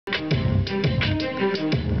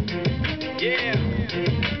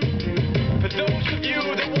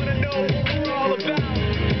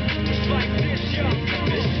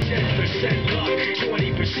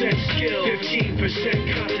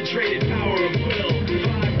concentrated power of will.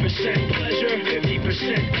 5% pleasure,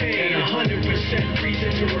 50% pain, 100%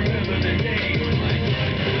 reason to remember the name.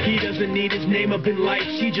 He doesn't need his name up in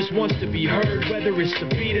lights, he just wants to be heard, whether it's the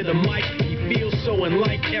beat of the mic. He feels so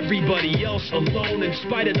unlike everybody else, alone, in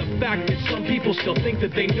spite of the fact that some people still think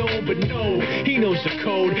that they know. But no, he knows the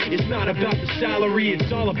code. It's not about the salary,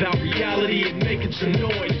 it's all about reality and making some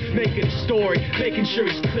noise, making a story, making sure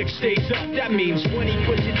his click stays up. That means when he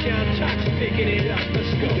puts it down, Tox picking it up.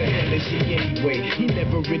 Let's go. Who the hell is he anyway? He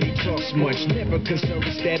never really talks much, never concerned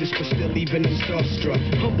with status, but still even him starstruck.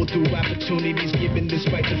 Humble through opportunities given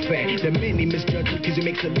despite the fact that many misjudge him because he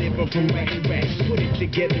makes a living from writing raps. Put it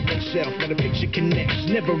together himself, now the picture connects.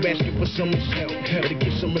 Never asking for someone's help, or to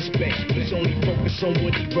give some respect. He's only focused on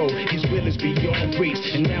what he wrote. His will is beyond reach,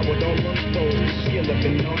 and now it all unfolds. The skill of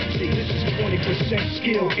an artist. This is 20%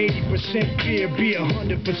 skill, 80% fear. Be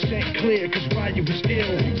 100% clear, cause Ryu was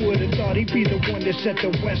ill. Who would've thought he'd be the one that set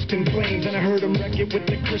the West in flames? And I heard him wreck it with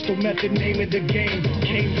the crystal method, name of the game.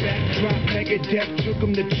 Came back, dropped Megadeth, took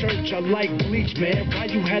him to church. I like Bleach, man.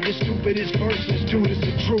 Ryu had the stupidest verses, dude, it's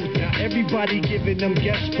the truth. Now everybody giving them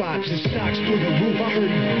guest spots and stocks through the roof. I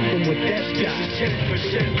heard him from with that stock. This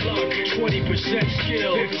is 10% luck, 20%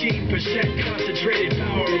 skill, 15% concentrated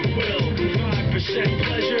power of will, 5%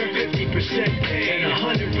 pleasure, 50% pain,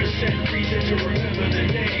 100% reason to remember the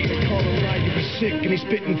name. They call him Ryu, he's sick and he's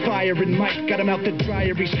spitting fire. And Mike got him out the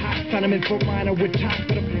dryer, he's hot. Found him in Fort Minor with top,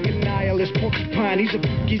 but a fucking nihilist porcupine. He's a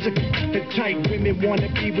the type women wanna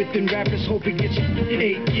be within rappers. Hope he gets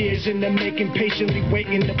 8 years in the making, patiently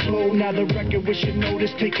waiting to blow. Now the record with your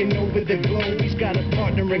notice taking over the globe. He's got a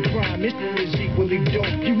partner in crime, his is equally dope.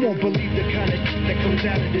 You won't believe the kind of that comes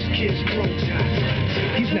out of this kid's throat.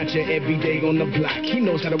 He's not your everyday on the block. He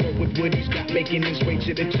knows how to work with what he's got, making his way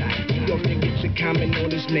to the top. He often gets a comment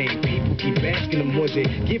on his name. People keep asking him, was it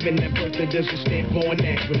given that birth that doesn't stand for an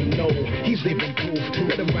acronym? No, he's living proof.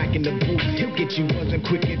 Let him rock in the booth. He'll get you buzzing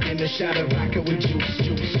quicker than a shot of vodka with juice.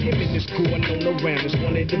 Him and his crew are known around as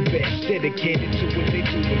one of the best, dedicated to what they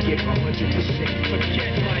do and give 100%.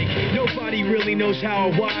 Forget Mike, nobody really knows how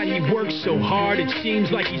or why he works so hard. It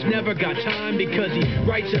seems like he's never got time, because he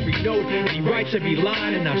writes every note and he writes every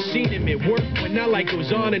line. And I've seen him at work when that light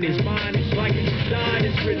goes on in his mind. It's like a design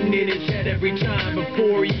is written in his head every time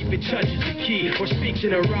before he even touches the key or speaks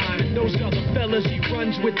in a rhyme. And those other fellas he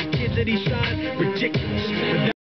runs with, the kids that he signed, ridiculous. But